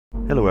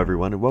Hello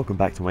everyone and welcome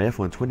back to my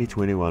F1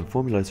 2021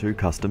 Formula 2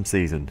 custom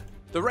season.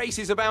 The race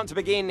is about to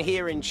begin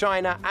here in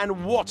China,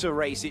 and what a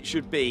race it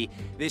should be.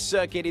 This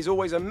circuit is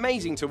always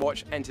amazing to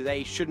watch, and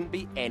today shouldn't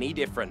be any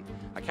different.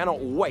 I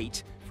cannot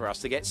wait for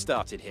us to get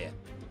started here.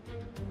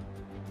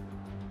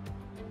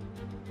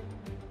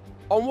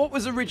 On what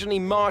was originally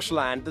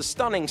marshland, the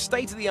stunning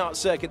state-of-the-art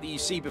circuit that you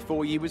see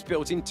before you was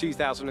built in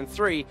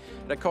 2003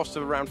 at a cost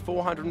of around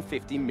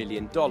 $450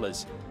 million.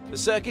 The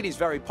circuit is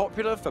very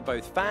popular for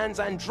both fans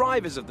and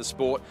drivers of the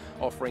sport,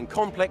 offering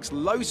complex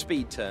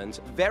low-speed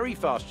turns, very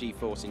fast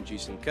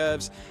G-force-inducing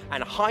curves,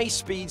 and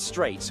high-speed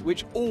straights,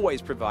 which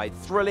always provide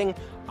thrilling,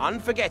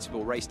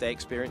 unforgettable race day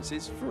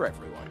experiences for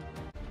everyone.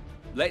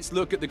 Let's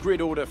look at the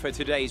grid order for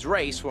today's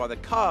race while the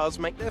cars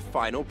make their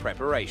final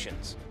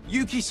preparations.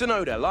 Yuki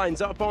Tsunoda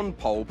lines up on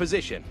pole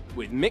position,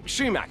 with Mick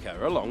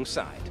Schumacher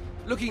alongside.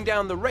 Looking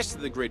down the rest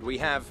of the grid, we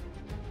have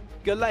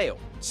Galeo,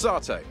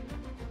 Sato,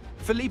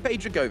 Felipe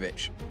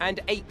Dragovic and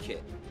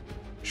Aitkit,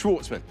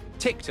 Schwartzman,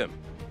 Ticktum,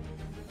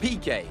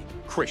 Piquet,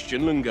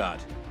 Christian Lundgaard,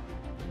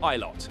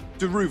 Ilott,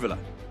 Deruvala,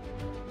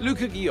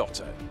 Luca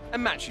Giotto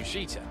and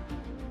Matsushita,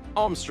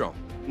 Armstrong,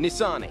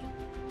 Nissany,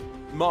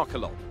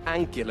 Markelot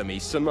and Guilherme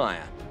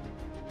Samaya,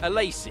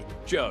 Alesi,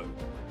 Joe,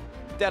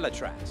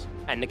 Delatraz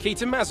and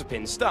Nikita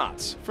Mazepin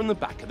starts from the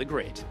back of the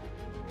grid.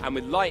 And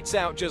with lights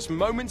out just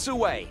moments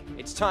away,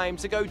 it's time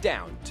to go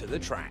down to the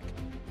track.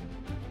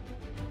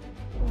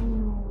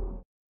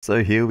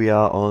 So here we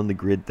are on the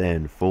grid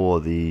then for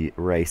the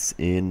race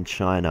in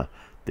China,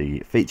 the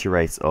feature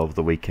race of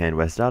the weekend.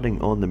 We're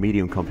starting on the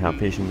medium compound,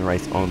 finishing the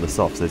race on the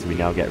softs as we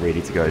now get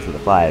ready to go for the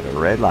 5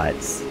 red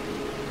lights.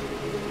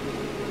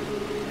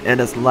 And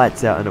it's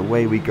lights out and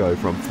away we go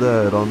from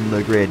third on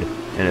the grid,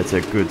 and it's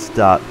a good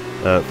start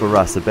for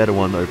us. A better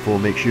one though for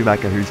Mick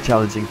Schumacher, who's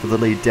challenging for the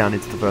lead down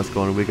into the first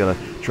corner. We're going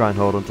to try and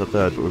hold on to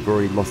third, but we've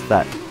already lost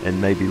that and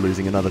maybe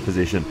losing another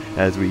position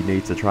as we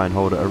need to try and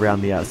hold it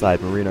around the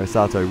outside. Marino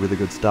Sato with a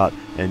good start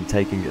and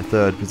taking a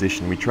third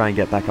position. We try and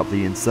get back up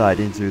the inside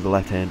into the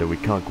left-hander. We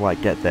can't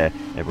quite get there,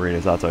 and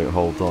Marino Sato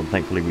holds on.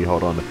 Thankfully we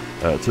hold on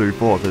to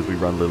fourth as we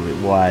run a little bit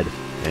wide,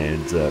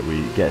 and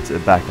we get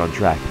back on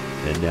track.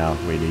 And now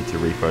we need to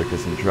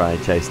refocus and try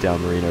and chase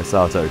down Marino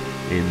Sato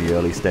in the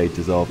early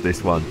stages of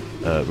this one,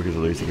 because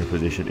losing a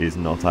position is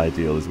not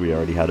ideal, as we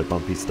already had a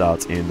bumpy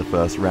start in the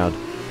first round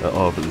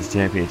of the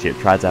championship.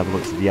 Tried to have a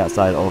look to the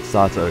outside of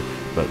Sato,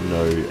 but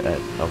no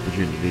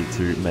opportunity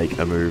to make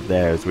a move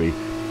there as we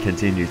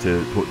continue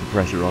to put the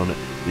pressure on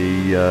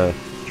the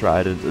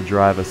Trident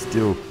driver.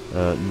 Still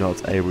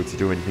not able to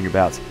do anything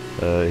about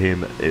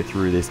him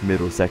through this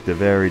middle sector.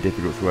 Very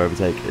difficult to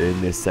overtake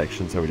in this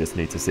section, so we just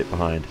need to sit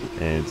behind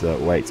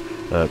and wait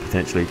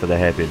potentially for the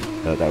hairpin.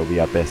 That will be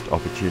our best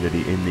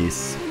opportunity in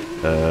these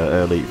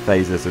early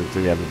phases. So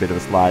we have a bit of a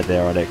slide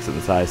there on exit.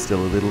 The tire is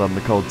still a little on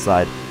the cold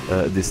side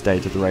at this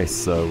stage of the race,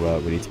 so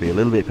we need to be a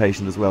little bit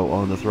patient as well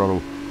on the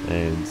throttle,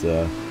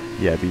 and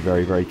yeah, be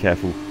very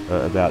careful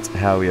about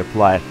how we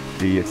apply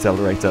the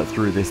accelerator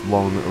through this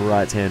long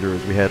right-hander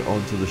as we head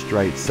onto the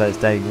straight,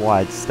 staying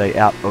wide to stay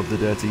out of the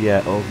dirty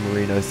air of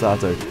Marino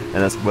Sato, and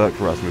that's worked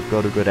for us. We've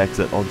got a good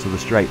exit onto the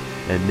straight,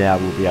 and now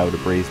we'll be able to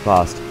breeze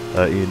past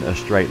in a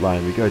straight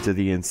line. We go to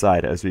the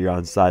inside as we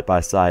run side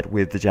by side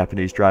with the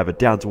Japanese driver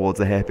down towards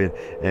the hairpin,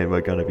 and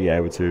we're going to be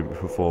able to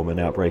perform an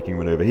outbraking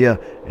maneuver here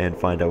and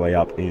find our way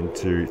up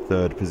into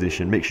third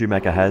position. Mick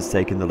Schumacher has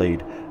taken the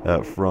lead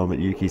from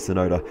Yuki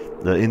Tsunoda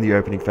in the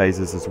opening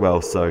phases as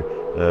well, so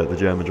the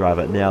German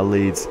driver now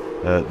leads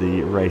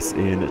the race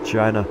in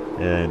China,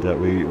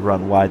 and we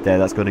run wide there.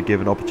 That's going to give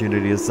an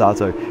opportunity to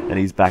Sato, and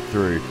he's back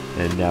through,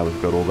 and now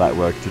we've got all that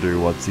work to do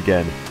once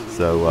again.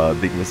 So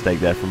big mistake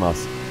there from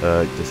us,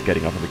 just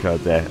getting up on the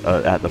curb there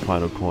at the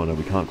final corner.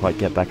 We can't quite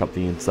get back up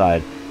the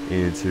inside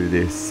into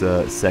this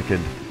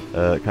second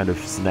kind of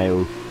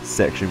snail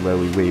section where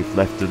we weave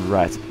left and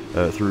right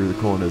through the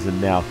corners, and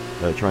now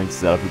trying to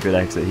set up a good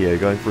exit here,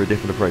 going for a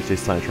different approach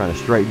this time, trying to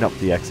straighten up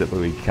the exit, but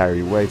we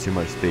carry way too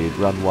much speed,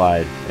 run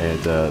wide, and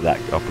that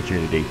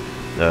opportunity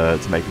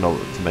to make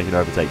an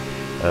overtake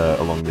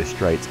along this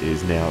straight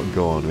is now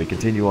gone. We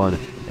continue on,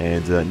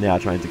 and now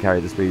trying to carry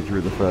the speed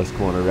through the first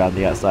corner around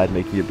the outside,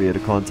 making a bit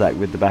of contact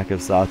with the back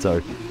of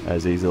Sato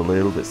as he's a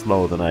little bit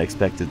slower than I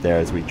expected there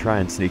as we try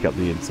and sneak up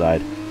the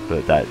inside,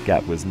 but that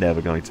gap was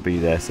never going to be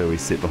there, so we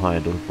sit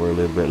behind for a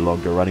little bit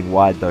longer, running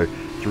wide though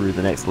through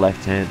the next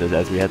left-hander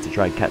as we had to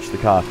try and catch the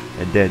car,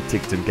 and then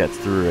Ticktum gets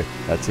through.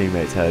 Our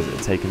teammate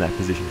has taken that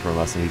position from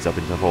us, and he's up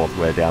into fourth.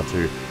 We're down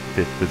to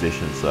fifth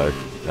position, so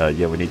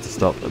yeah, we need to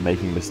stop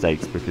making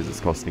mistakes because it's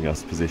costing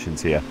us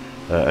positions here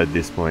at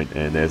this point.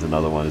 And there's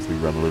another one as we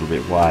run a little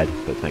bit wide,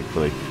 but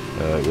thankfully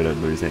we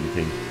don't lose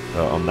anything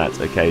on that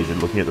occasion.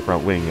 Looking at the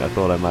front wing, I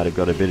thought I might have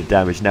got a bit of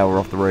damage. Now we're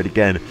off the road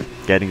again,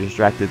 getting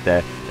distracted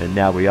there, and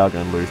now we are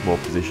going to lose more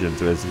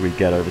positions as we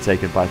get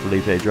overtaken by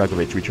Felipe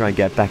Dragovic. We try and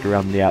get back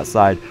around the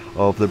outside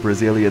of the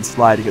Brazilian,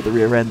 sliding at the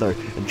rear end though,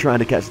 and trying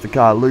to catch the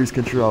car, lose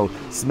control,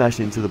 smash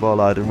into the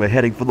bollard, and we're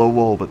heading for the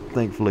wall, but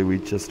thankfully we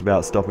just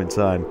about stop in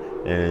time,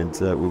 and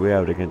we'll be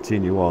able to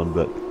continue on.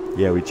 But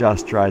yeah, we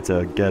just tried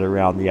to get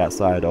around the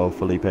outside of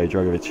Felipe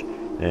Drogovic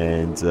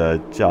and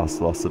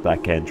just lost the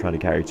back end, trying to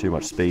carry too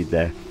much speed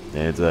there.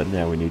 And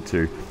now we need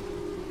to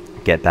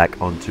get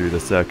back onto the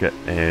circuit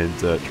and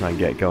try and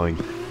get going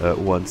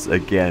once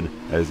again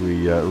as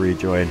we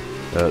rejoin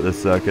the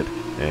circuit,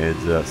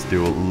 and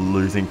still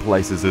losing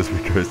places as we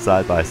go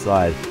side by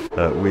side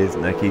with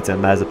Nikita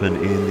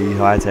Mazepin in the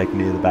high-tech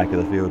near the back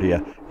of the field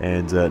here.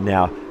 And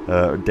now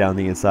down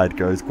the inside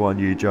goes Guan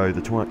Yu Zhou,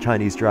 the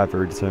Chinese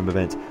driver in this home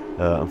event.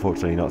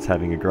 Unfortunately not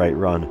having a great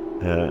run,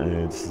 and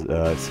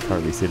it's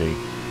currently sitting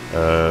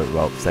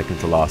well, second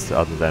to last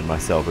other than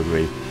myself, as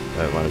we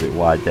run a bit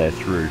wide there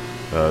through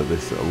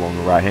this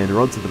long right-hander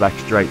onto the back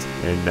straight.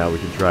 And now we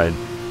can try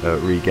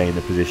and regain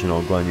the position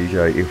on Guan Yu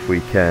Zhou if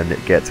we can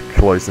get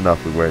close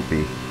enough. We won't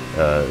be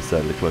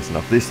certainly close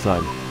enough this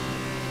time.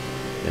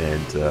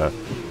 And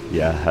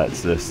yeah,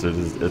 that's just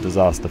a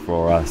disaster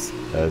for us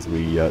as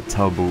we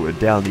tumble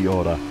down the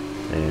order.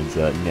 And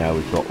now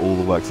we've got all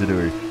the work to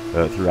do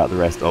throughout the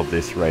rest of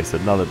this race.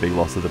 Another big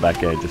loss at the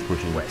back end, just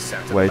pushing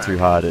way too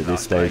hard at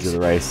this stage of the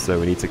race. So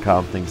we need to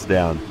calm things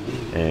down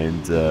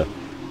and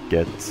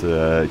get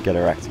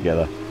our act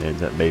together,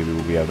 and maybe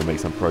we'll be able to make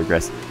some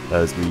progress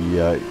as we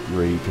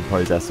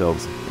recompose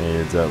ourselves.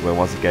 And we're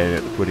once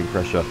again putting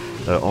pressure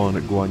on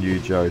Guan Yu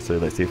Zhou, so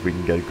let's see if we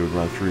can get a good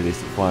run through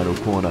this final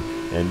corner.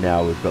 And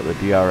now we've got the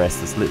DRS,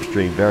 the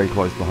slipstream, very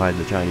close behind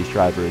the Chinese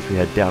driver as we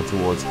head down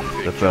towards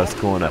the first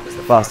corner.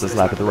 Fastest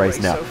lap of the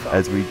race now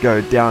as we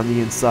go down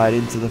the inside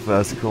into the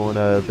first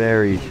corner,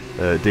 very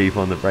deep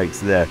on the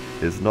brakes there.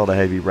 It's not a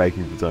heavy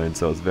braking zone,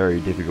 so it's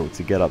very difficult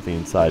to get up the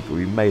inside, but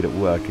we made it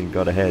work and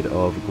got ahead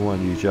of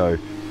Guan Yu Zhou,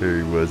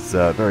 who was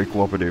very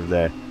cooperative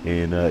there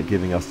in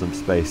giving us some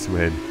space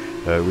when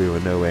we were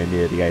nowhere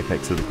near the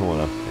apex of the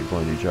corner. And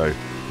Guan Yu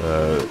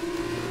Zhou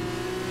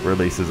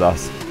releases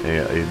us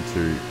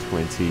into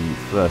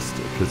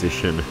 21st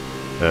position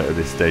at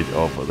this stage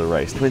of the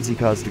race. 20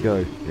 cars to go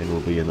and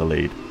we'll be in the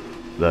lead.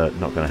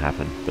 Not going to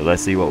happen, but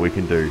let's see what we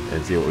can do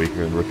and see what we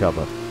can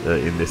recover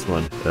in this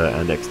one.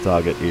 Our next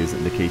target is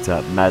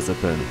Nikita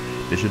Mazepin.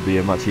 This should be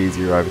a much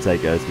easier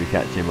overtake as we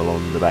catch him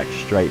along the back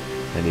straight,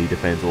 and he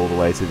defends all the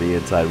way to the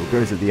inside. We'll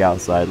go to the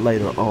outside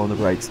later on the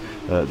brakes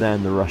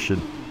than the Russian,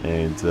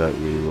 and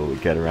we will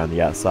get around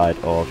the outside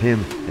of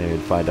him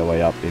and find our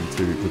way up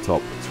into the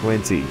top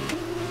 20.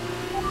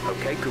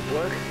 Okay, good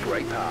work,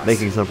 great pass.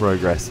 Making some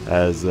progress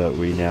as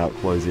we now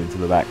close into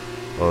the back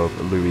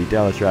of Louis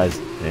Delatraz,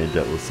 and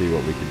we'll see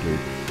what we can do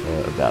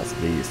about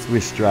the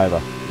Swiss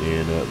driver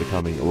in the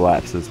coming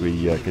laps as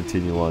we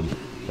continue on.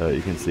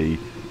 You can see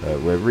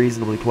we're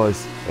reasonably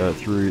close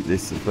through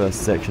this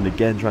first section.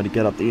 Again, trying to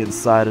get up the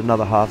inside,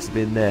 another half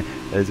spin there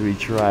as we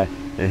try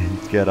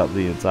and get up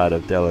the inside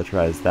of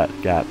Delatraz. That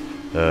gap,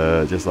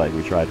 just like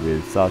we tried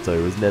with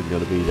Sato, was never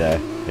going to be there,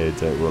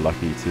 and we're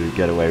lucky to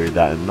get away with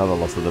that. Another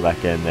loss at the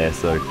back end there,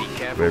 so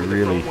we're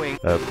really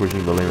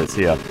pushing the limits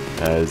here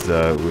as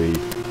we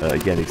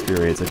again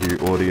experience a few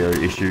audio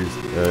issues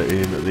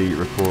in the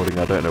recording.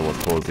 I don't know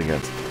what's causing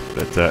it,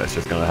 but it's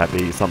just going to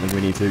be something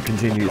we need to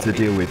continue to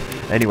deal with.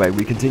 Anyway,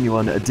 we continue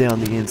on down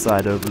the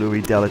inside of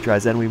Louis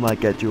Delatraz, and we might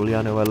get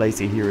Giuliano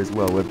Alesi here as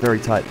well. We're very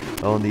tight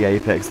on the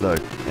apex though,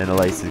 and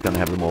Alesi is going to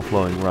have the more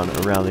flowing run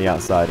around the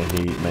outside, and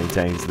he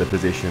maintains the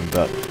position.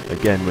 But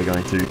again, we're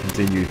going to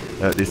continue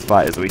this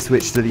fight as we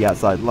switch to the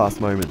outside. Last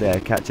moment there,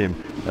 catch him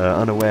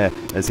unaware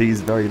as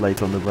he's very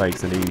late on the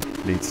brakes, and he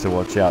needs to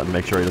watch out and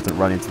make sure he doesn't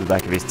run into the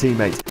back of his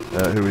teammate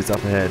who is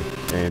up ahead.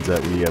 And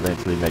we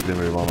eventually make the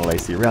move on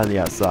Alesi around the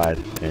outside,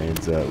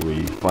 and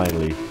we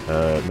finally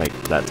make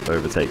that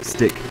overtake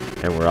stick,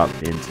 and we're up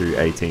into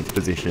 18th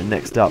position.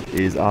 Next up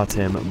is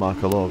Artem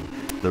Markelov,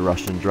 the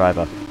Russian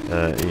driver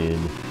in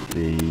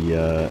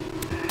the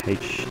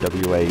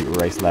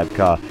HWA Race Lab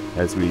car,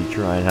 as we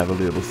try and have a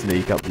little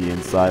sneak up the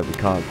inside. We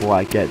can't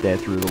quite get there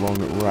through the long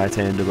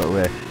right-hander, but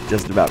we're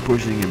just about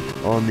pushing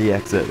him on the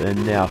exit.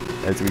 And now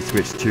as we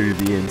switch to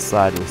the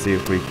inside, we'll see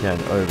if we can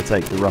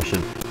overtake the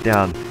Russian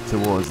down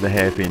towards the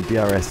hairpin.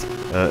 DRS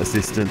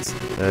assistance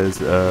as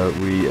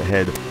we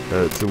head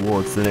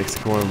towards the next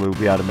corner. We'll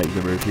be able to make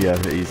the move here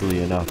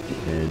easily enough,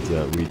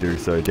 and we do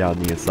so down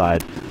the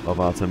inside of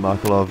Artem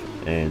Markelov,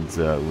 and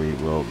we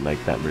will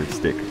make that move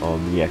stick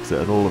on the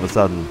exit. And all of a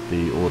sudden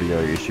the audio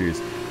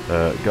issues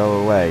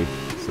go away,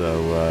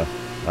 so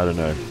I don't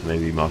know,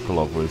 maybe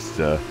Markelov was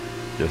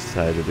just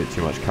had a bit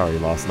too much curry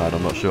last night,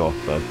 I'm not sure.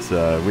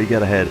 But we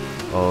get ahead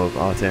of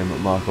Artem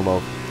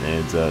Markelov,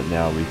 and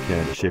now we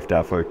can shift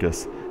our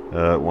focus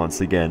once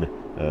again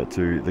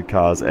to the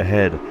cars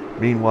ahead.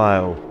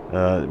 Meanwhile,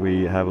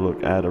 we have a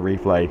look at a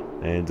replay,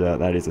 and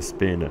that is a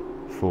spin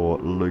for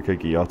Luca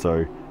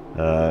Giotto,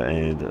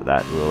 and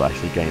that will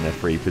actually gain a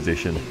free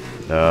position.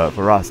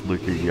 For us,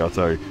 Luca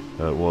Giotto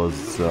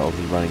was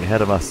obviously running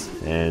ahead of us,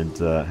 and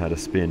had a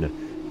spin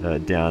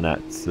down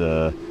at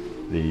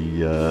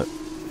the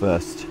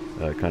first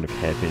kind of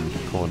hairpin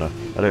corner.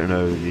 I don't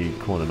know the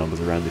corner numbers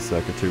around this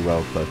circuit too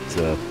well,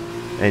 but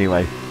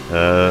anyway,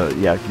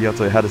 yeah,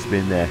 Giotto had a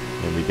spin there,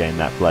 and we gained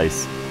that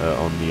place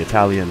on the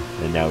Italian,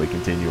 and now we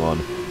continue on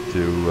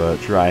to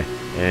try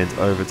and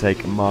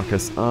overtake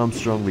Marcus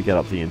Armstrong. We get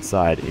up the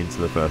inside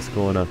into the first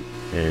corner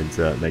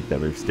and make that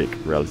move stick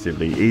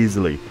relatively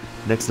easily.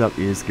 Next up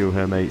is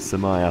Guilherme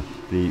Samaya,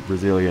 the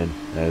Brazilian,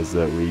 as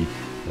we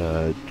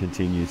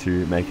continue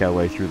to make our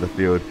way through the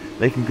field,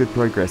 making good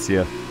progress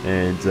here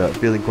and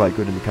feeling quite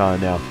good in the car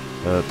now.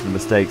 The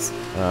mistakes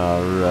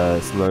are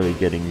slowly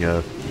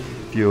getting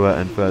fewer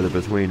and further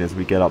between as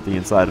we get up the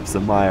inside of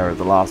Samaya at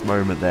the last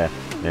moment there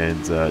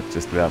and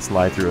just about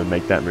slide through and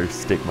make that move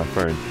stick. My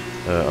phone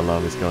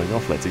alarm is going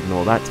off. Let's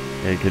ignore that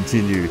and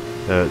continue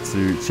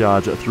to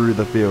charge through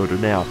the field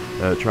now,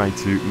 trying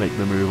to make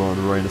the move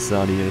on Roy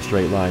Nassani in a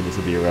straight line. This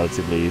will be a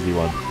relatively easy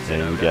one,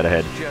 and we get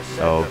ahead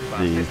of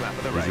the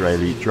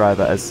Israeli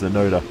driver as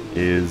Sonoda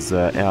is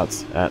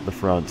out at the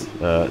front,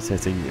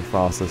 setting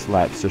fastest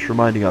laps, just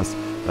reminding us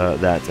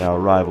that our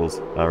rivals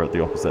are at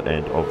the opposite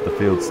end of the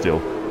field still.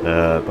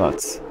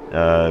 But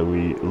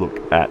we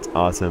look at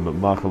Artem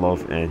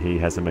Markelov, and he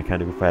has a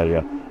mechanical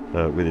failure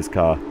with his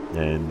car,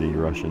 and the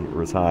Russian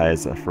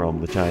retires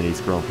from the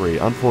Chinese Grand Prix.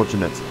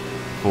 Unfortunate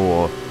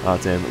for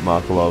Artem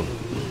Markelov,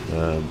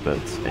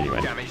 but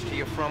anyway. Damage to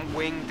your front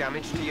wing,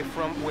 damage to your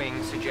front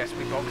wing. Suggest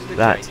we box the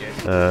That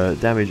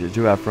changes. damage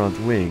to our front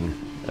wing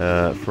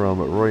from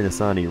Roy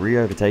Nassani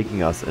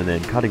re-overtaking us and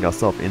then cutting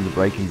us off in the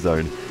braking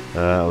zone.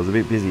 I was a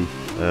bit busy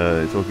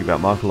talking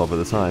about Markelov at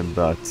the time,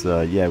 but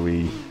yeah,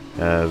 we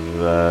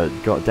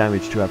have got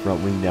damage to our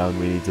front wing now, and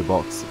we need to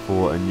box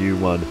for a new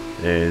one,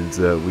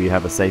 and we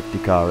have a safety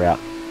car out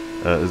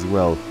as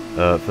well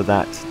for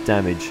that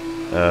damage,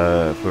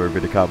 for a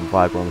bit of carbon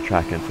fibre on the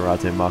track, and for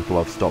Artem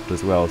Markelov stopped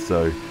as well,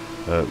 so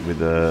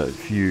with a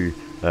few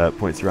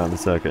points around the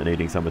circuit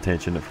needing some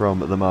attention from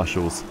the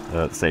marshals,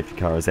 the safety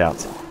car is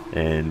out,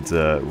 and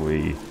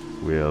we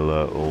will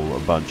all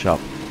bunch up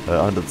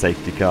under the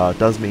safety car.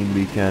 Does mean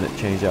we can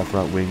change our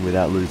front wing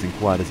without losing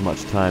quite as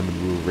much time,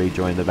 and we'll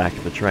rejoin the back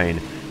of the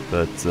train,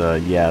 but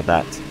yeah,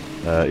 that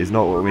is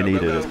not what we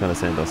needed. It's going to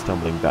send us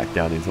tumbling back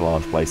down into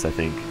last place, I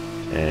think,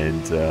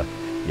 and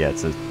yeah,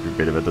 it's a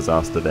bit of a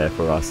disaster there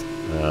for us.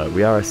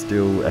 We are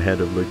still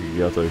ahead of Luca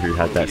Giotto, who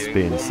had that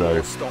spin,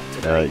 so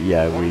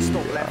yeah, we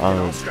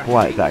aren't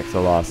quite back to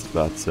last,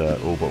 but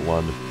all but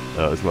one,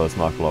 as well as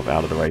Markelov,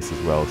 out of the race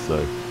as well,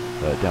 so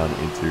down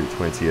into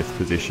 20th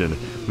position.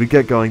 We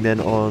get going then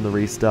on the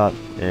restart,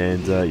 and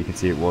you can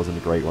see it wasn't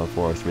a great one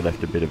for us. We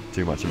left a bit of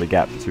too much of a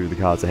gap to the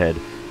cars ahead,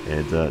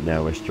 and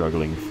now we're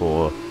struggling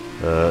for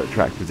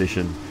track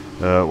position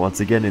once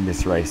again in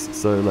this race.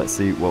 So let's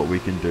see what we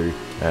can do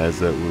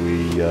as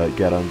we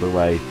get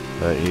underway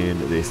in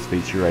this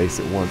feature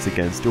race once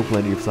again. Still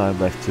plenty of time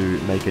left to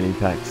make an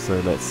impact, so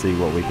let's see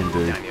what we can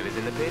do. Daniel is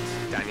in the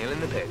pits. Daniel in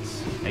the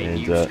pits. A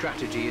And, new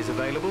strategy is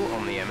available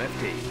on the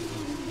MFD.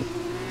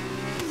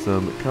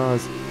 Some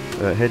cars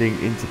heading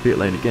into pit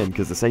lane again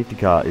because the safety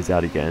car is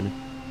out again,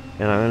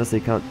 and I honestly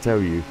can't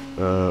tell you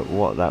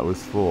what that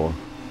was for.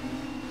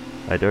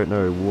 I don't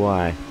know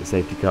why the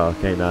safety car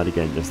came out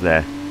again just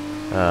there,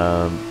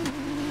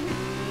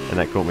 and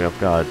that caught me off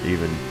guard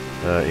even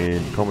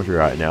in commentary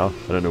right now.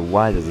 I don't know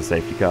why there's a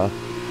safety car,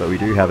 but we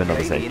do have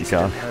another safety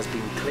car. The incident has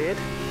been cleared.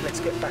 Let's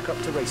get back up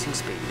to racing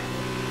speed.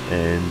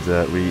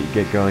 And we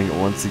get going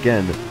once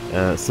again.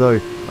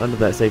 So under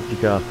that safety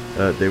car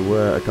there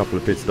were a couple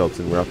of pit stops,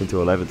 and we're up into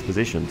 11th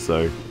position,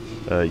 so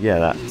yeah,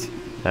 that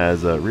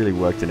has really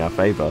worked in our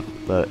favour,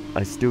 but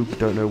I still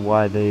don't know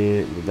why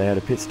they had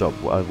a pit stop,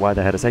 why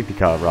they had a safety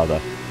car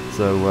rather.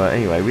 So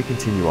anyway, we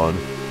continue on,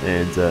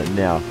 and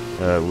now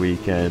we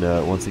can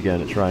once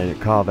again try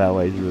and carve our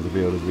way through the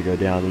field as we go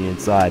down the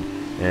inside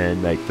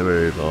and make the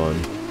move on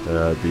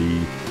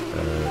the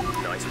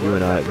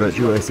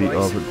virtuosi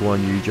of Guan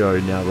Yu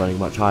Zhou, now running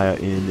much higher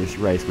in this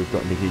race. We've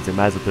got Nikita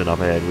Mazepin up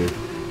ahead.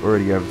 We've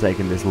already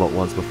overtaken this lot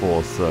once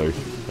before, so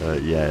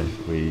yeah,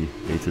 we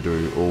need to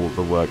do all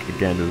the work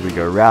again as we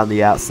go around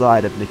the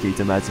outside of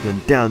Nikita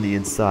Mazepin, down the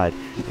inside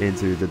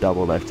into the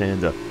double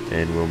left-hander,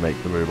 and we'll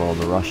make the move on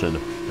the Russian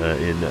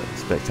in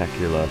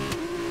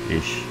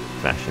spectacular-ish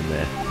fashion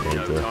there. And,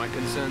 No tyre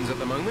concerns at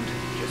the moment.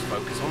 Just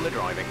focus on the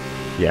driving.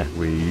 yeah,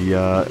 we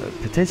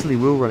potentially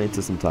will run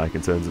into some tyre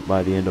concerns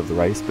by the end of the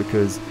race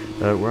because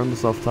we're on the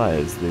soft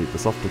tyres, the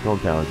softer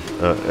compound,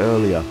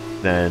 earlier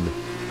than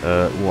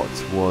what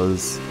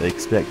was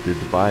expected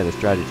by the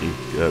strategy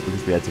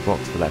because we had to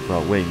box for that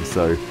front wing.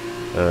 So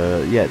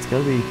yeah, it's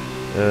going to be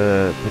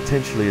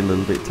potentially a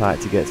little bit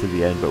tight to get to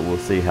the end, but we'll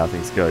see how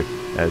things go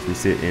as we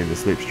sit in the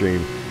slipstream,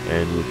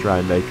 and we'll try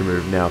and make a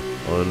move now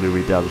on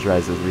Louis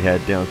Delatraz as we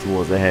head down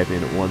towards the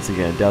hairpin once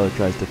again.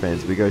 Delatraz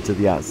defends. We go to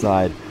the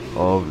outside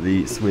of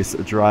the Swiss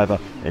driver,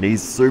 and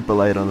he's super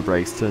late on the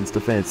brakes, turns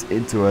defense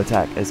into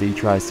attack as he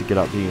tries to get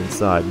up the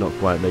inside, not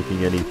quite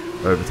making any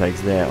overtakes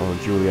there on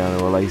Giuliano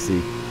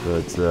Alesi,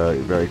 but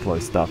very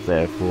close stuff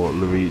there for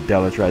Louis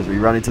Delatraz. We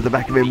run into the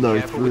back of him though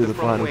through the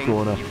final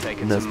corner,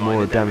 and that's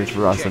more damage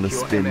for us and a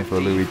spin for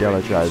Louis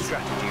Delatraz,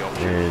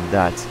 and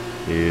that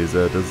is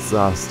a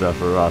disaster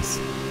for us.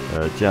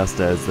 Just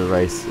as the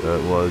race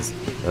was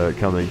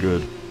coming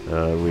good,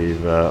 we've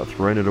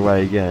thrown it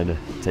away again,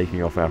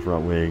 taking off our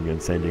front wing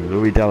and sending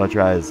Louis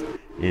Delatraz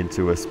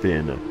into a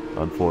spin.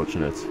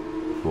 Unfortunate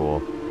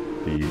for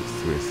the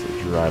Swiss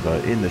driver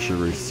in the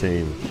Charouz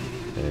team,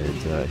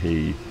 and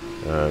he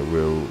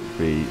will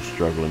be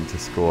struggling to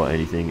score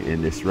anything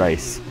in this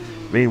race.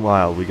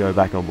 Meanwhile, we go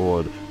back on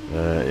board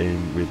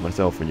in with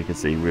myself, and you can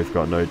see we've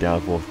got no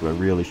downforce. We're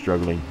really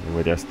struggling, and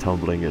we're just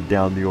tumbling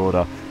down the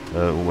order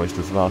almost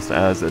as fast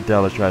as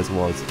Delatraz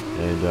was,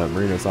 and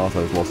Marino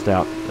Sarto's lost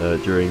out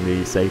during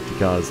the safety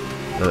cars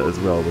as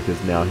well,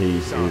 because now he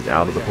is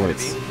out of the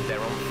points. They're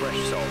on fresh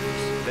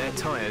softs. Their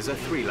tyres are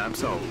 3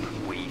 laps old.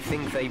 We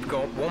think they've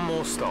got one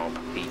more stop.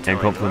 And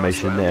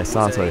confirmation there,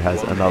 Sato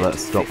has another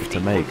stop to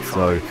make,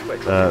 so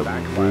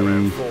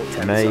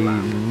we may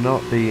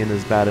not be in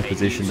as bad a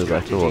position as I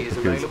thought,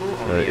 because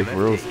if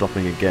we're all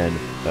stopping again,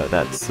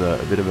 that's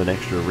a bit of an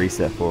extra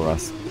reset for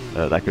us.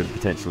 That could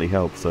potentially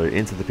help. So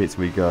into the pits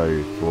we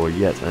go for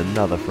yet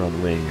another front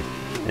wing,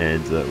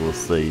 and we'll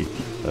see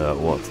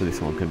what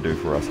this one can do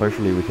for us.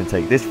 Hopefully we can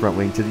take this front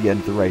wing to the end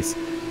of the race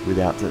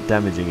without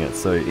damaging it.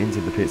 So into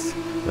the pits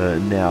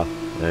now,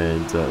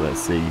 and let's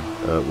see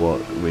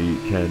what we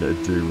can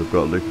do. We've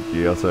got Luca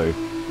Giotto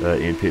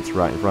in pits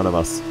right in front of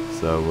us,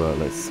 so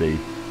let's see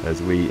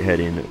as we head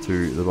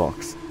into the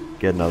box.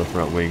 Get another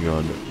front wing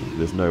on.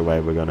 There's no way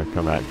we're going to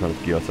come out in front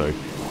of Giotto.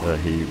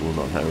 He will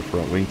not have a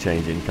front wing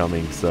change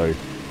incoming, so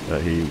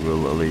he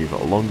will leave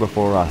long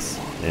before us,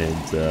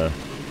 and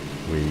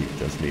we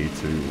just need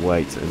to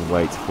wait and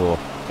wait for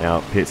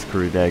our pits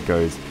crew. There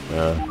goes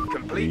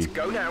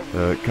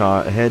the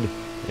car ahead,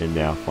 and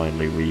now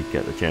finally we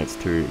get the chance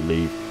to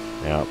leave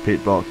our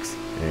pit box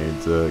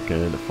and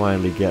can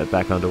finally get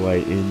back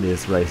underway in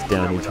this race,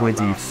 down in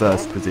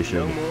 21st position.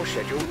 No more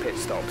scheduled pit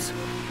stops.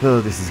 Oh,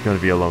 this is going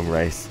to be a long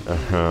race.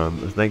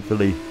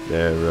 Thankfully,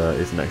 there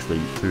isn't actually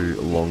too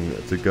long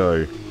to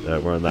go.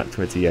 We're on lap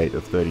 28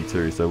 of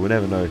 32, so we'll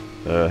never know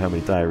how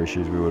many tire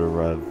issues we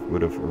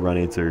would have run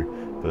into.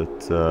 But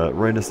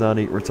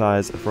Ronasani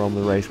retires from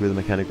the race with a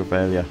mechanical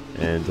failure,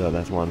 and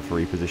that's one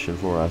free position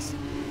for us.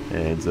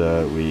 And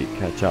we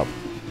catch up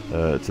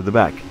to the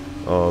back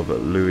of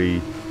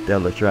Louis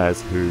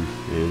Delatraz, who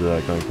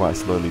is going quite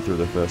slowly through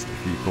the first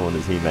few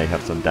corners. He may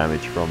have some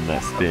damage from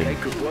that spin,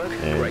 Okay, good work.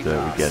 and Great we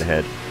pass. get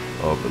ahead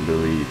of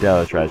Louis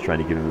Delatraz, trying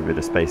to give him a bit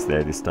of space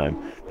there this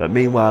time. But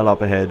meanwhile,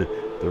 up ahead,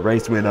 the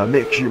race winner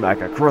Mick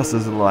Schumacher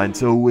crosses the line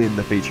to win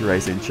the feature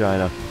race in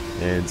China,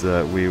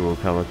 and we will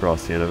come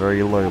across in a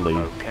very lowly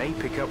Okay,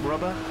 pick up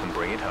rubber and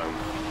bring it home.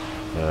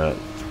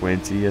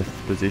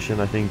 20th position,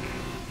 I think.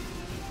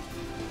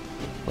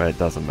 Well, it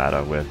doesn't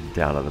matter, we're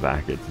down at the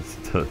back. It's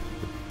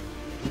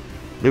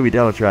Louis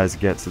Delatraz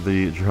gets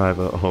the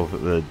driver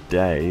of the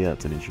day.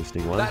 That's an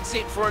interesting one. That's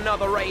it for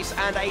another race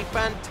and a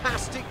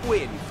fantastic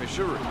win for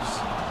Charouz.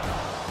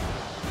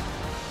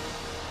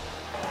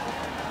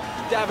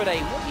 Davide,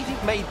 what do you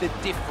think made the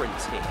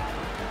difference here?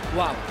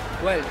 Wow,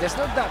 well, there's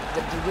no doubt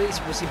that the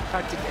race was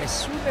impacted as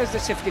soon as the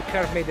safety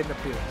car made an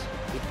appearance.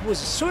 It was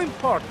so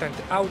important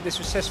how the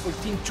successful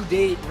team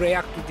today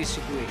react to this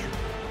situation.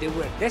 They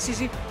were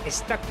decisive and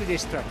stuck to their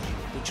strategy,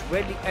 which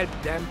really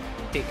helped them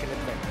take an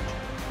advantage.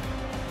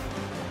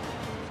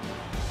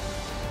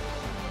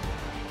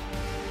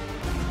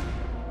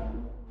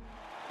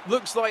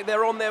 Looks like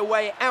they're on their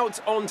way out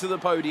onto the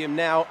podium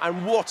now,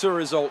 and what a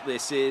result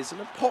this is,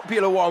 and a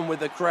popular one with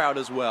the crowd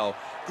as well.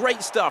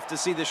 Great stuff to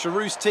see the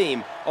Charouz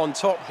team on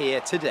top here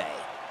today.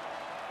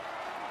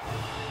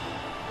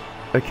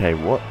 Okay,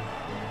 what?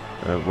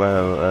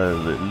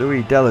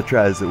 Louis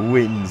Delatraz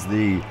wins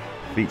the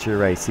feature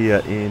race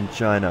here in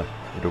China.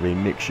 It'll be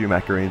Mick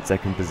Schumacher in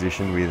second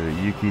position with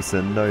Yuki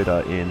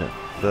Tsunoda in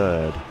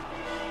third.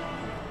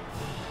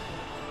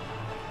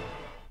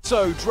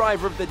 So,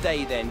 driver of the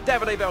day then,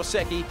 Davide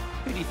Valsecchi,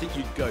 who do you think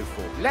you'd go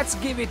for? Let's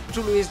give it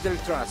to Luis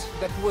Delatraz.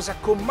 That was a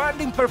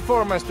commanding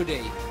performance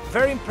today.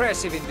 Very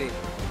impressive indeed.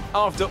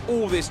 After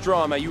all this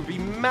drama, you'd be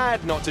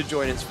mad not to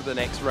join us for the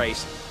next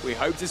race. We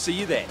hope to see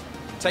you then.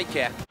 Take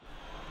care.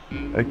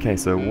 Okay,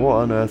 so what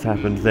on earth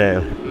happened there?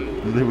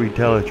 Louis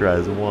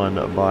Delatraz won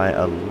by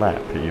a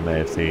lap, you may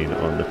have seen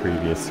on the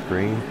previous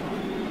screen.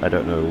 I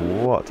don't know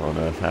what on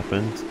earth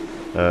happened.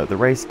 The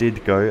race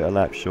did go a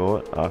lap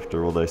short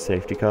after all those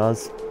safety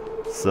cars,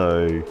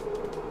 so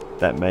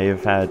that may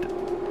have had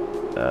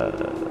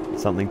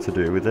something to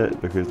do with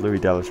it, because Louis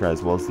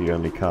Delatraz was the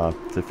only car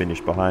to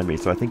finish behind me.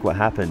 So I think what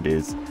happened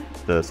is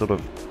the sort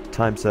of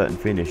time certain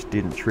finish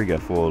didn't trigger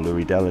for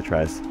Louis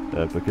Delatraz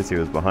because he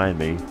was behind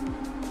me,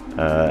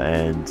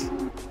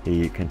 and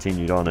he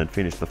continued on and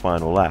finished the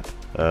final lap,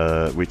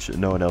 which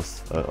no one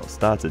else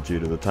started due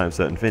to the time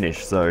certain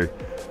finish. So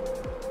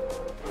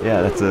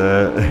yeah, that's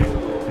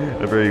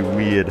a very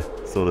weird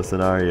sort of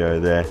scenario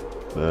there.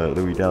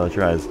 Louis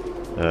Delatraz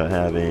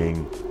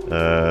having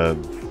a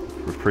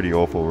pretty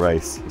awful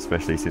race,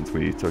 especially since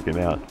we took him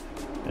out.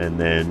 And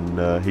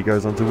then he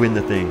goes on to win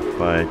the thing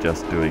by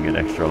just doing an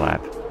extra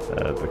lap,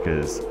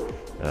 because,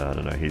 I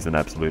don't know, he's an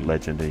absolute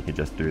legend and he can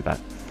just do that.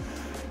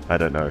 I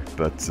don't know,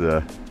 but,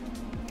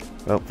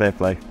 well, fair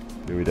play.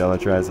 Louis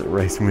Delatraz,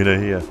 race winner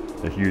here.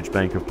 A huge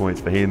bank of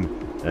points for him,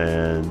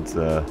 and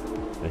a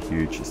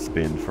huge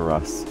spin for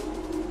us.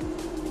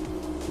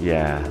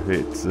 yeah,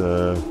 it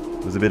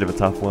was a bit of a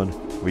tough one.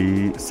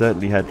 We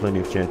certainly had plenty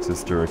of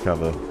chances to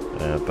recover,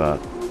 but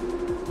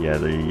yeah,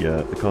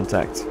 the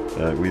contact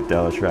with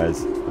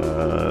Delatraz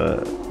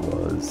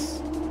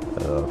was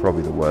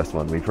probably the worst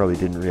one. We probably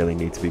didn't really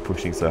need to be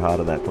pushing so hard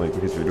at that point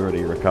because we'd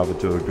already recovered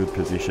to a good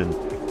position.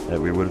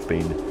 We would have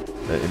been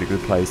in a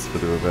good place for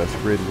the reverse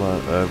grid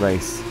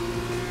race,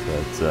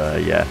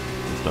 but yeah,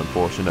 just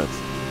unfortunate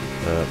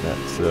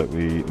that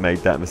we made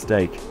that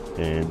mistake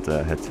and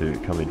had to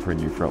come in for a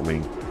new front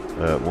wing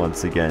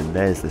once again.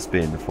 There's the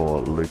spin for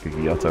Luca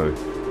Giotto,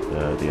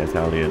 the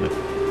Italian,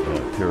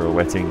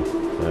 pirouetting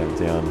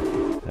down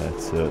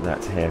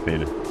that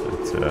hairpin.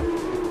 But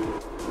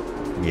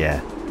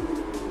yeah,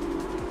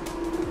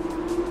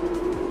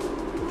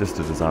 just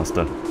a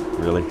disaster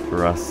really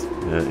for us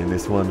in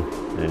this one,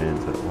 and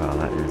wow,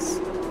 that is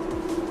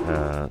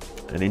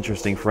an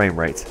interesting frame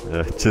rate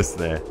just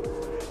there.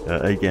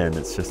 Again,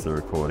 it's just the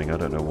recording. I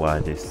don't know why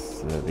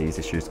these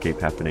issues keep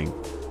happening.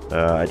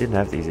 I didn't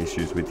have these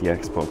issues with the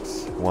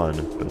Xbox One,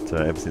 but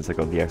ever since I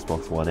got the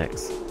Xbox One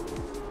X,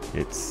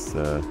 it's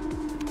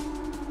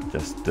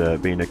just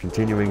been a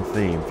continuing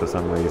theme for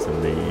some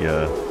reason.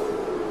 The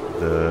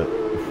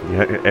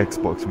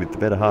Xbox with the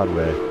better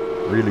hardware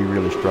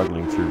really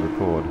struggling to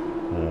record.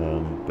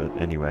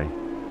 But anyway,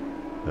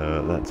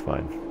 that's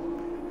fine.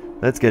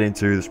 Let's get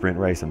into the sprint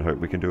race and hope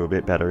we can do a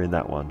bit better in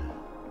that one.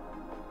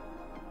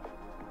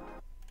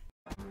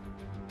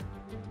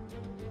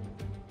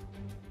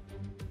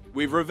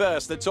 We've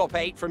reversed the top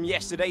 8 from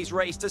yesterday's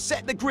race to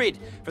set the grid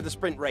for the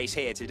sprint race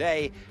here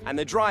today, and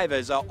the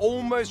drivers are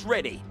almost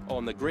ready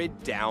on the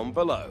grid down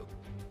below.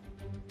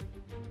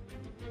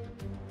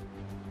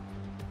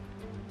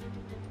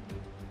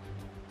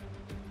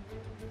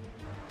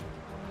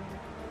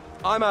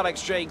 I'm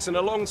Alex Jakes, and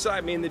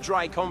alongside me in the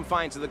dry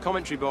confines of the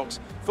commentary box,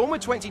 former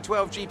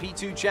 2012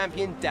 GP2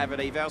 champion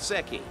Davide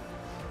Valsecchi.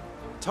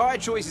 Tyre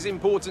choice is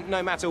important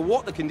no matter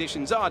what the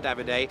conditions are,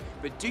 Davide,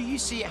 but do you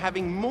see it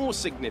having more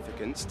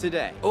significance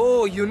today?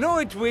 Oh, you know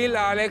it will,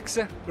 Alex.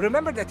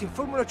 Remember that in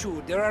Formula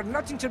 2 there are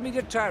not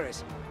intermediate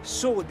tyres,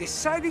 so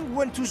deciding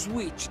when to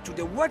switch to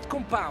the wet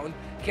compound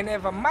can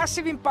have a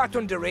massive impact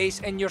on the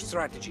race and your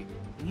strategy.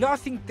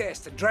 Nothing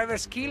tests driver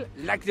skill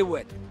like the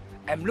wet.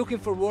 I'm looking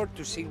forward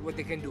to seeing what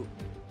they can do.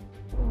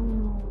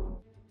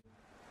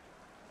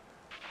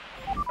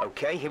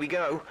 Okay, here we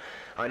go.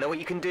 I know what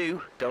you can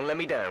do. Don't let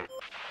me down.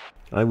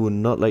 I will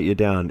not let you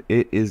down.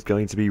 It is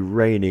going to be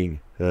raining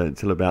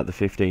until about the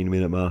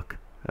 15-minute mark,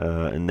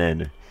 and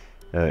then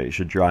it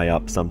should dry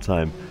up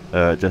sometime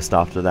just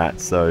after that.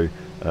 So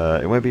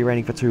it won't be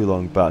raining for too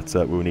long, but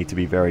we'll need to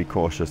be very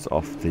cautious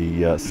off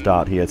the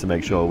start here to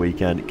make sure we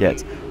can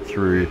get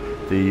through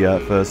the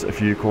first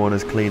few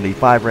corners cleanly.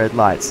 5 red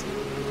lights,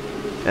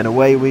 and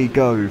away we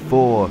go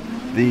for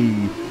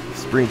the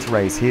sprint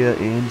race here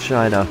in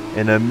China,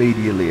 and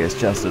immediately it's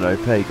just an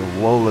opaque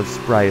wall of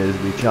spray as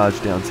we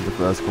charge down to the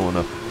first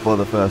corner for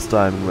the first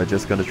time, and we're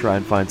just going to try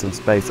and find some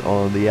space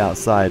on the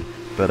outside,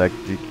 but I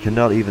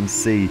cannot even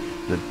see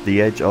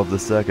the edge of the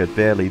circuit,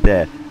 barely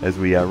there, as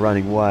we are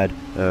running wide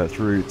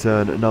through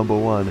turn number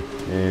 1,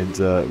 and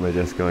we're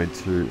just going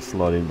to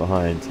slot in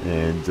behind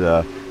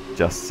and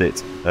just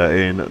sit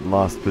in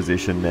last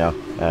position now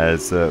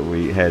as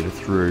we head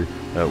through.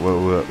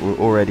 We're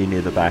already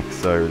near the back,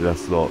 so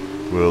just thought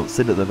we'll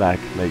sit at the back,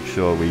 make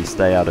sure we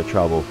stay out of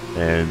trouble,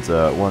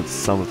 and once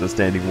some of the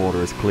standing water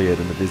is cleared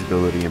and the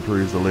visibility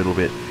improves a little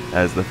bit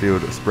as the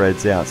field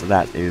spreads out, so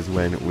that is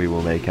when we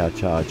will make our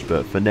charge.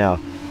 But for now,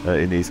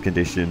 in these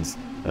conditions,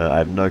 I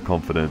have no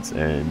confidence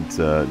and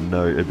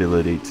no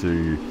ability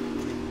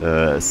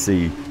to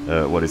see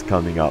what is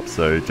coming up,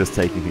 so just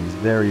taking things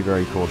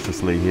very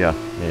cautiously here,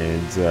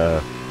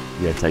 and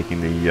yeah,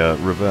 taking the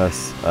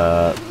reverse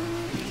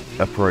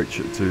approach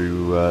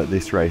to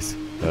this race.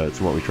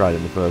 To what we tried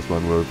in the first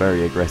one. We were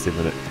very aggressive,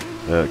 and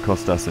it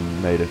cost us,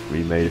 and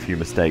we made a few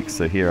mistakes.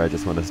 So here I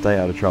just want to stay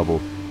out of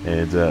trouble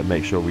and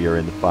make sure we are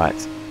in the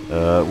fight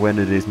when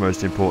it is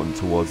most important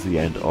towards the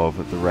end of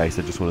the race.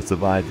 I just want to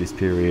survive this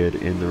period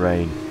in the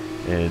rain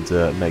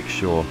and make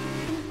sure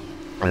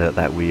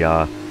that we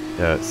are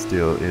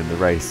still in the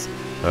race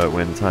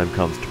when the time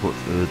comes to put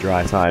the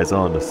dry tyres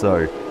on.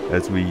 So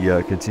as we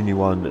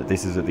continue on,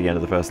 this is at the end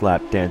of the first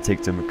lap. Dan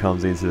Ticktum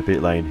comes into the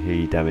pit lane.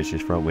 He damaged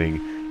his front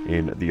wing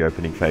in the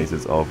opening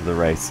phases of the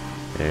race,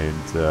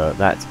 and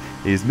that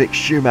is Mick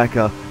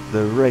Schumacher,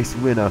 the race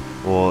winner,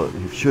 or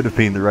should have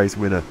been the race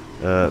winner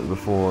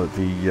before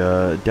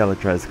the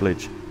Delatraz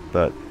glitch,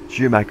 but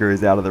Schumacher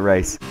is out of the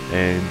race,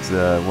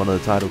 and one of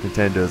the title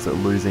contenders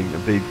losing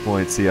big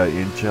points here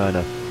in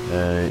China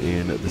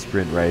in the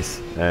sprint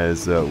race,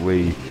 as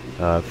we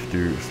have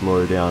to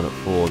slow down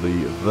for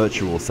the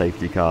virtual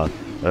safety car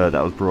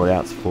that was brought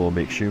out for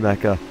Mick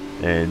Schumacher,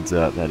 and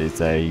that is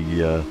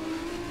a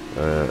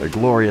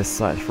glorious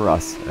sight for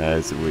us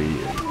as we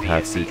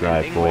have to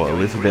drive for a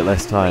little bit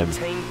less time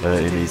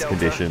in these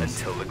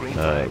conditions.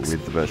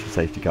 With the virtual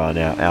safety car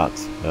now out,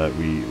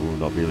 we will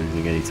not be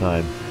losing any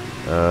time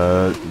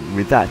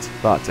with that.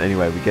 But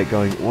anyway, we get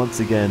going once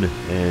again,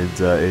 and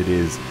it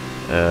is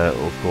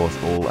of course,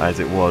 all as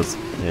it was,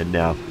 and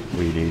now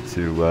we need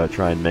to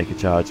try and make a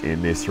charge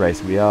in this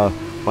race. We are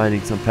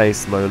finding some pace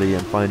slowly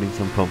and finding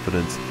some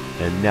confidence,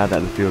 and now that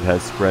the field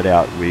has spread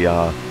out, we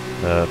are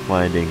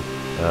finding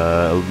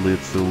a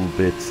little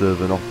bit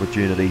of an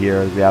opportunity here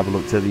as we have a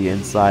look to the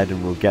inside,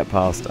 and we'll get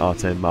past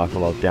Artem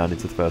Markelov down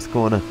into the first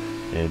corner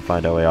and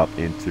find our way up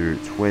into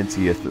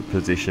 20th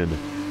position,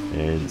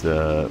 and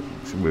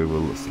we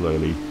will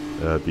slowly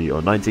be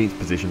on 19th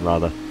position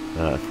rather.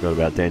 I forgot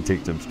about Dan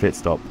Ticktum's pit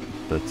stop,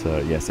 but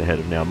yes, ahead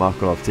of now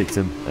Markelov,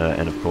 Ticktum,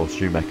 and of course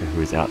Schumacher,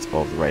 who is out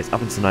of the race.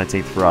 Up into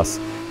 19th for us,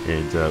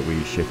 and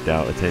we shift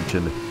our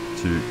attention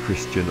to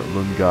Christian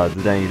Lundgaard,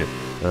 the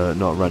Dane,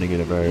 not running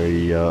in a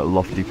very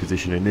lofty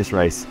position in this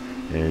race,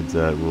 and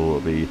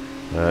we'll be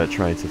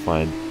trying to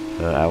find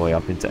our way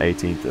up into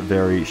 18th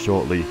very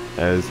shortly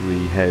as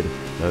we head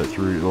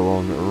through the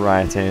long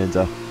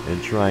right-hander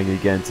and trying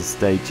again to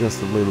stay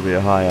just a little bit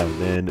higher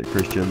than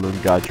Christian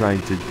Lundgaard, trying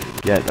to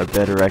get a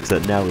better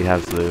exit. Now we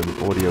have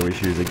some audio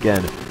issues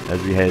again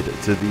as we head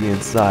to the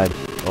inside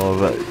of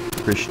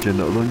Christian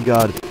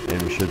Lundgaard,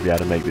 and we should be able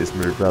to make this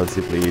move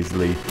relatively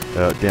easily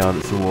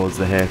down towards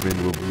the hairpin.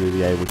 We'll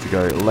be able to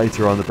go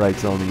later on the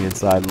brakes on the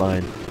inside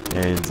line,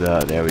 and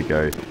there we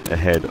go,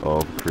 ahead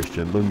of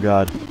Christian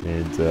Lundgaard,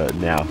 and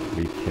now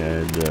we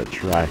can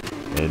try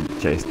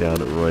and chase down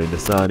Roy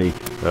Nassani,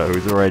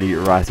 who's already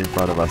right in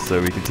front of us.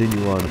 So we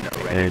continue on,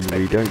 and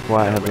we don't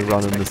quite have a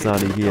run on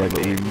Nassani here,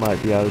 but we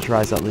might be able to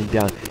try something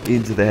down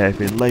into the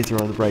hairpin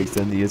later on the brakes.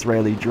 Then the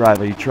Israeli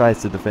driver, he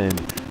tries to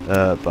defend,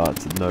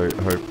 but no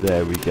hope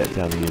there. We get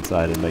down the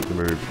inside and make the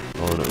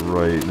move on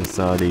Roy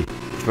Nassani,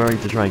 preferring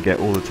to try and get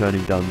all the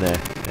turning done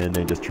there and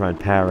then just try and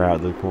power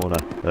out the corner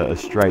as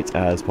straight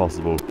as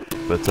possible.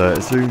 But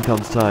soon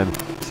comes time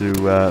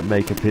to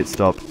make a pit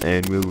stop,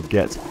 and we will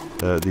get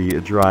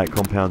the dry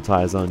compound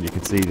tyres on. You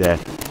can see there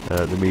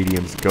the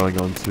mediums going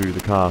onto the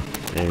car,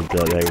 and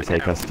they will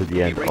take us to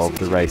the end of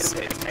the race.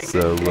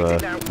 So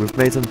we've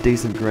made some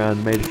decent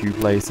ground, made a few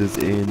places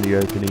in the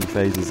opening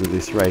phases of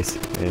this race,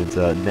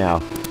 and now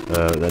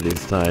that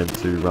it's time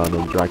to run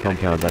on dry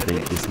compound. I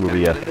think this will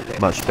be a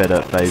much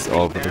better phase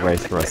of the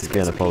race for us.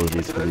 Again,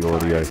 apologies for the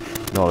audio,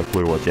 not a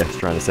clue what Jeff's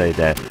trying to say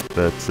there,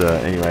 but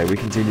anyway, we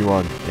continue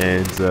on,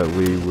 and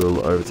we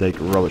will overtake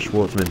Robert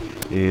Schwartzman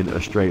in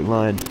a straight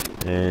line,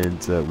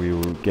 and we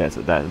will get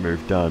that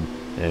move done.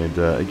 And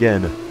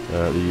again,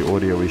 the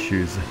audio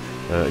issues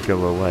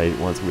go away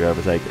once we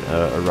overtake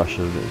a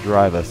Russian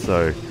driver.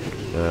 So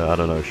I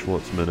don't know,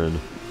 Schwartzman and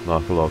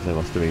Markelov, they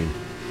must have been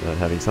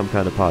having some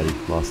kind of party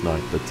last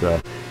night.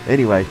 But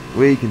anyway,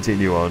 we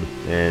continue on,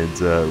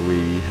 and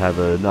we have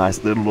a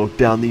nice little look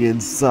down the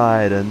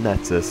inside, and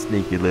that's a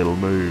sneaky little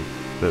move,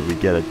 but we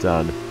get it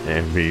done,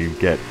 and we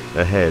get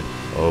ahead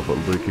of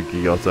Luca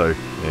Giotto.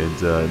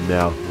 And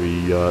now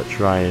we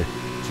try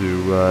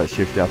to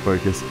shift our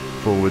focus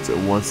forwards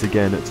once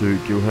again to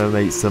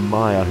Guilherme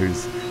Samaya,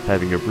 who's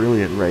having a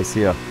brilliant race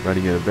here,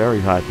 running in a very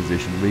high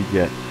position. We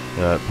get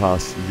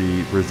past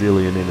the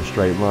Brazilian in a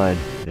straight line,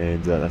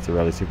 and that's a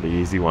relatively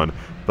easy one.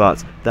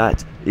 But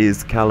that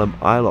is Callum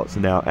Ilott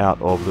now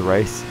out of the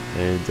race,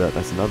 and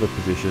that's another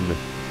position,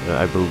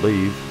 I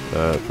believe,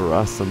 for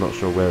us. I'm not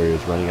sure where he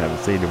was running, I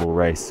haven't seen him all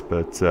race,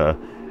 but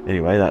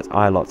anyway, that's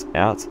Ilott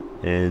out,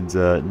 and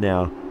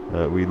now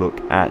we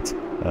look at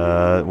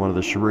one of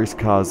the Charus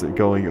cars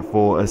going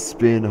for a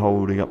spin,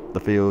 holding up the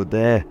field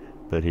there,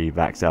 but he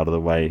backs out of the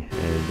way,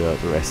 and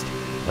the rest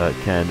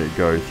can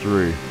go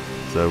through.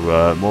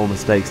 So more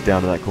mistakes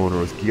down in that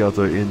corner as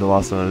Giotto in the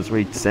last one as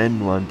we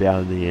send one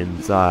down the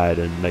inside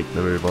and make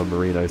the move on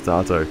Marino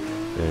Sato,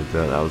 and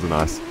that was a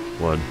nice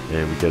one,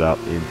 and we get up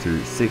into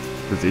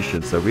 6th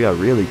position. So we are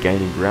really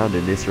gaining ground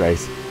in this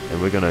race,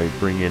 and we're going to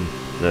bring in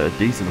a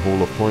decent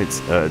haul of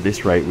points at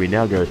this rate. We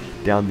now go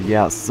down the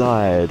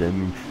outside,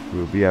 and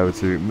we'll be able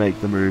to make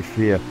the move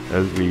here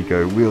as we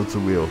go wheel to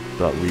wheel,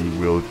 but we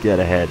will get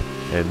ahead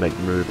and make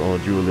the move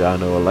on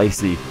Giuliano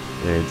Alesi,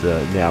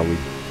 and now we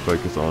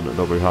focus on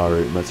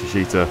Nobuharu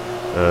Matsushita.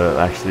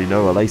 Actually,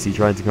 no, Alesi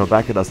trying to come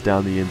back at us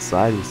down the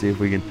inside. We'll see if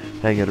we can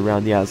hang it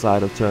around the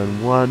outside of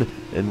turn 1,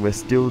 and we're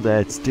still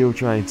there, still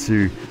trying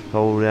to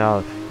hold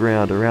our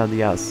ground around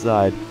the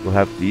outside. We'll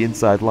have the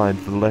inside line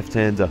for the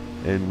left-hander,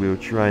 and we'll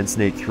try and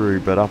sneak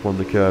through, but up on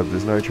the curve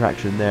there's no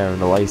traction there,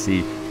 and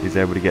Alesi is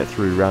able to get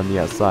through around the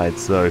outside.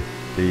 So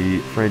the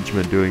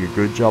Frenchman doing a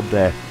good job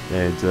there,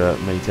 and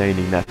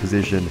maintaining that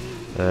position,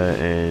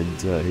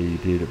 and he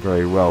did it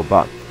very well.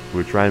 But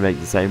we'll try and make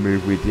the same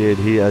move we did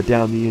here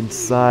down the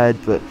inside,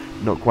 but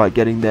not quite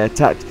getting there.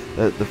 Tapped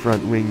at the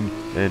front wing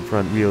and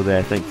front wheel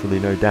there, thankfully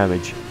no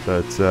damage,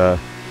 but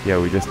yeah,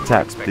 we just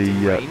tapped the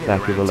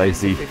back of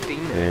Alesi,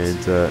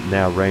 and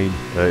now rain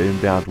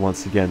inbound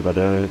once again, but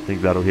I don't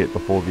think that'll hit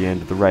before the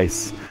end of the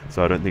race,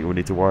 so I don't think we'll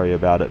need to worry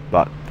about it.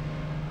 But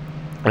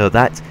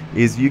that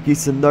is Yuki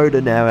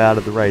Tsunoda now out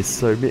of the race.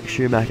 So Mick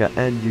Schumacher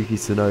and Yuki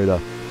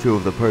Tsunoda, two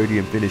of the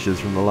podium finishers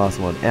from the last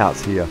one, out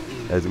here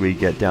as we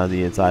get down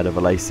the inside of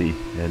Alesi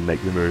and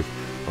make the move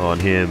on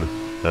him.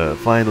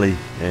 finally,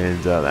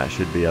 and that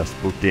should be us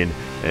booked in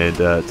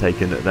and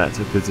taken that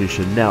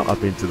position now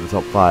up into the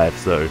top 5.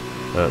 So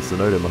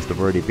Tsunoda must have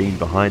already been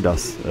behind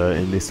us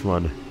in this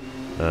one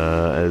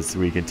as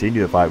we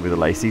continue to fight with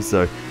Lacey.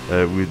 So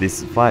with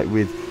this fight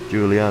with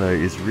Giuliano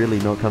is really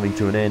not coming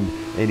to an end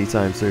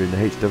anytime soon. The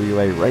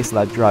HWA Race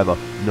Lab driver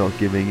not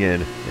giving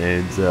in,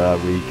 and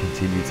we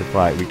continue to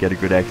fight. We get a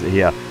good exit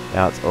here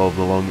out of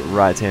the long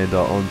right-hander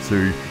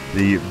onto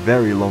the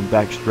very long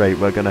back straight.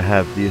 We're going to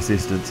have the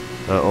assistance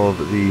of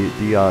the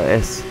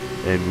DRS,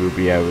 and we'll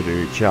be able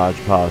to charge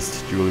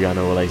past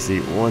Giuliano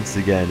Alesi once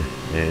again,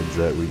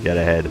 and we get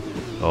ahead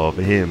of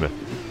him.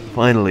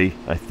 Finally,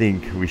 I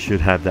think we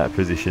should have that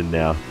position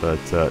now, but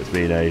it's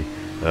been a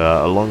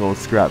long old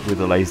scrap with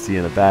Alesi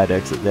and a bad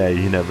exit there.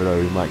 You never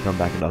know, he might come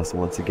back at us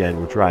once again.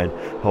 We'll try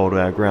and hold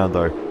our ground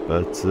though.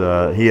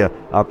 But here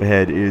up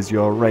ahead is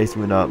your race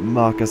winner,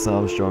 Marcus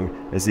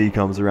Armstrong, as he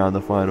comes around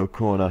the final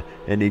corner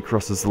and he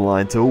crosses the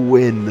line to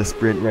win the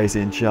sprint race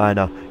in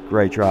China.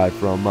 Great drive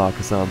from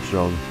Marcus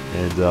Armstrong,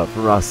 and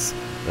for us,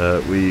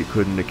 we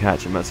couldn't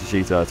catch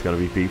Matsushita. It's going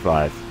to be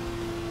P5.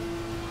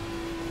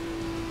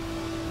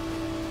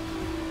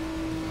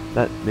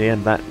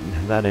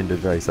 That ended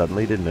very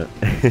suddenly, didn't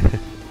it?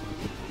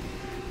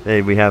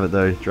 There we have it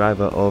though,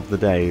 driver of the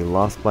day,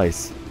 last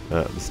place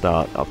at the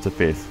start, up to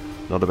 5th.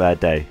 Not a bad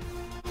day.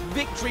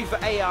 Victory for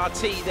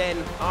ART then,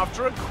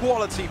 after a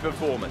quality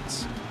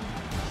performance.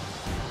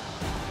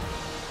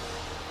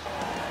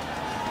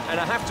 And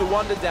I have to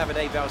wonder,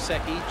 Davide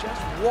Valsecchi,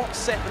 just what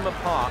set them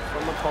apart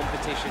from the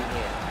competition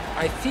here.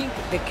 I think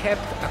they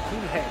kept a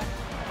cool head.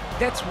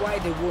 That's why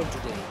they won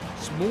today.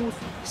 Smooth,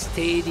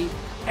 steady,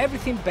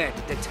 everything bad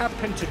that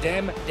happened to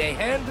them, they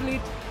handled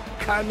it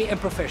calmly and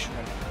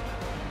professionally.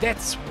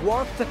 That's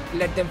what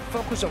let them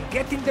focus on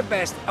getting the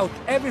best out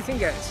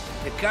everything else.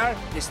 The car,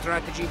 the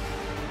strategy,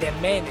 they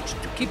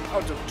managed to keep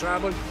out of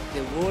trouble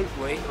the whole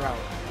way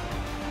around.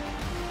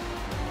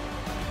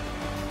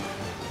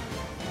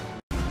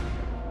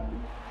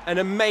 An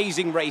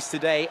amazing race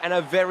today, and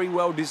a very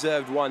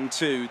well-deserved one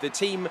too. The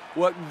team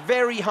worked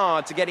very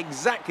hard to get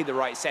exactly the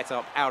right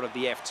setup out of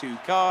the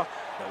F2 car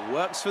that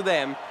works for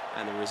them,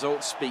 and the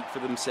results speak for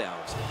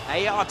themselves.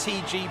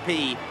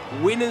 ARTGP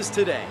winners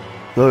today.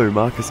 So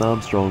Marcus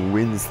Armstrong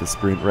wins the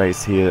sprint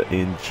race here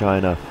in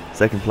China.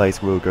 Second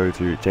place will go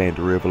to Jane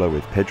Deruvala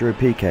with Pedro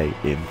Piquet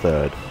in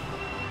 3rd.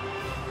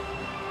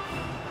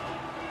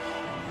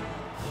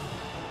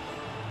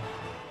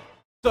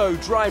 So,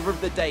 driver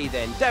of the day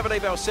then, Davide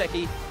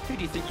Valsecchi, who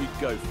do you think you'd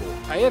go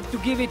for? I have to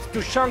give it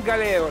to Sean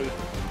Galeol.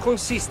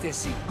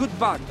 Consistency, good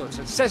battles,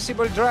 and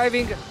sensible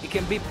driving. He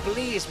can be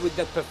pleased with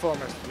that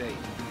performance today.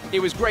 It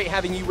was great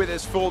having you with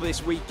us for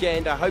this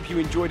weekend. I hope you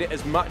enjoyed it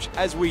as much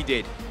as we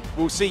did.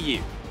 We'll see you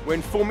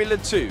when Formula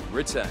 2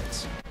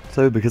 returns.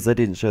 So because I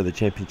didn't show the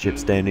championship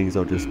standings,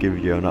 I'll just give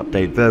you an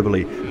update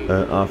verbally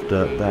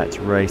after that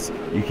race.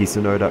 Yuki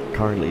Tsunoda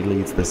currently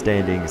leads the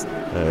standings.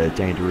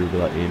 Jane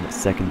Deruvala in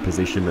 2nd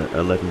position at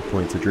 11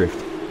 points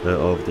adrift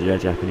of the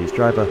Japanese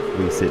driver.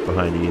 We sit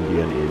behind the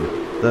Indian in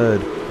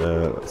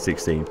 3rd,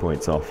 16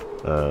 points off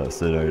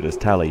Tsunoda's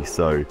tally.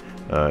 So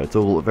it's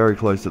all very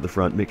close at the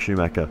front. Mick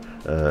Schumacher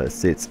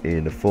sits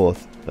in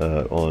 4th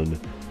on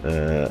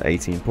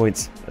 18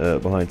 points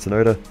behind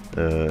Tsunoda,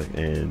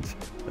 and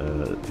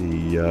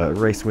the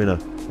race winner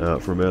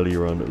from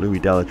earlier on, Louis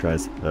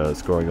Delatraz,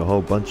 scoring a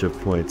whole bunch of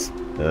points,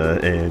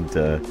 and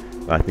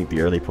I think the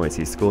early points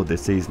he's scored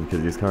this season,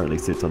 because he currently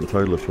sits on a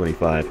total of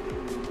 25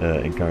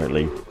 and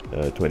currently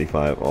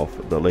 25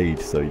 off the lead.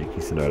 So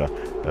Yuki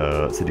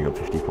Tsunoda sitting on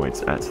 50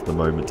 points at the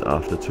moment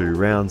after 2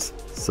 rounds.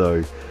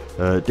 So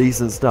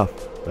decent stuff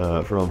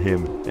from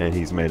him, and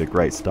he's made a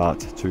great start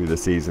to the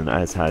season,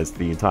 as has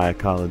the entire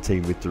Carlin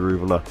team with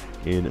Deruvala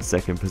in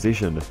 2nd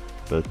position.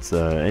 But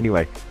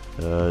anyway,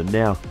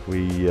 now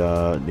we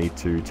need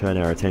to turn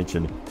our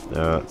attention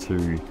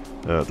to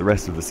the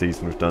rest of the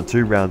season. We've done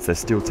 2 rounds, there's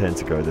still 10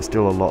 to go, there's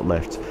still a lot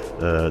left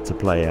to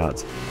play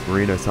out.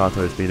 Marino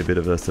Sato has been a bit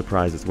of a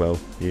surprise as well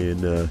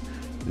in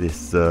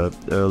this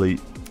early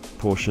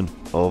portion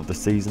of the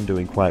season,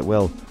 doing quite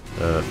well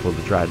for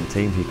the Dryden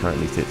team. He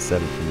currently sits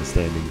 7th in the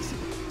standings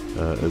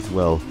as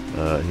well.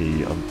 He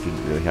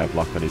didn't really have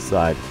luck on his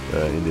side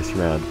in this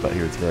round, but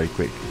he was very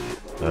quick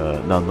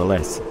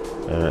nonetheless,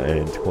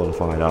 and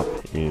qualified up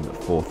in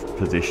 4th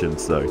position.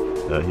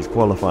 So his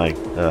qualifying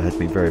has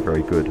been very,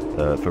 very good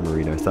for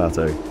Marino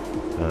Sato.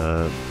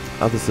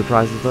 Other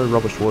surprises though,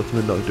 Robert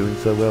Schwartzman not doing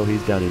so well.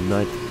 He's down in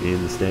 9th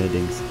in the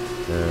standings,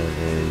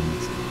 and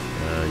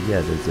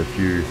yeah, there's a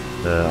few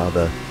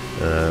other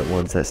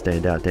ones that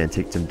stand out. Dan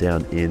Tickton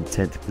down in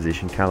 10th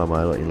position, Callum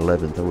Isler in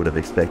 11th. I would have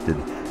expected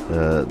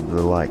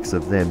the likes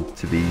of them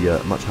to be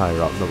much higher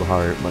up.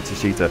 Nobuharu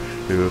Matsushita,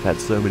 who have had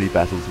so many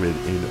battles with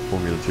in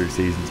Formula 2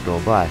 seasons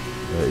gone by,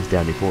 is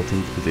down in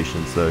 14th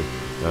position. So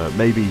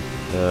maybe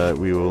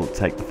we will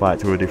take the fight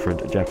to a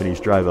different Japanese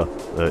driver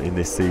in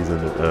this season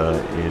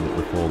in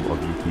the form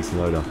of Yuki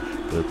Tsunoda.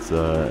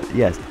 But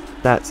yes,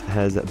 that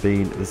has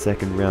been the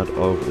 2nd round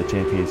of the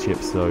championship.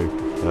 So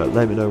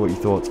let me know what you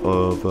thought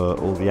of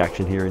all the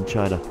action here in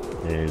China,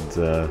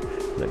 and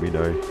let me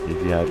know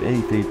if you have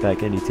any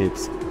feedback, any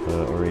tips,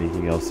 or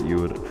anything else that you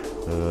would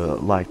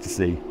like to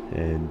see,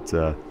 and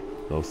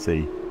I'll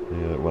see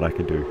what I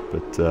can do.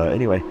 But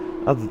anyway,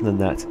 other than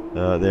that,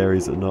 there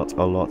is not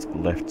a lot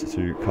left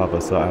to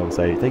cover, so I will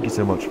say thank you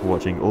so much for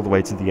watching all the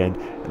way to the end,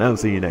 and I will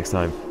see you next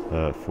time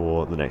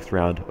for the next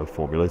round of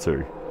Formula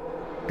 2.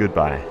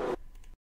 Goodbye.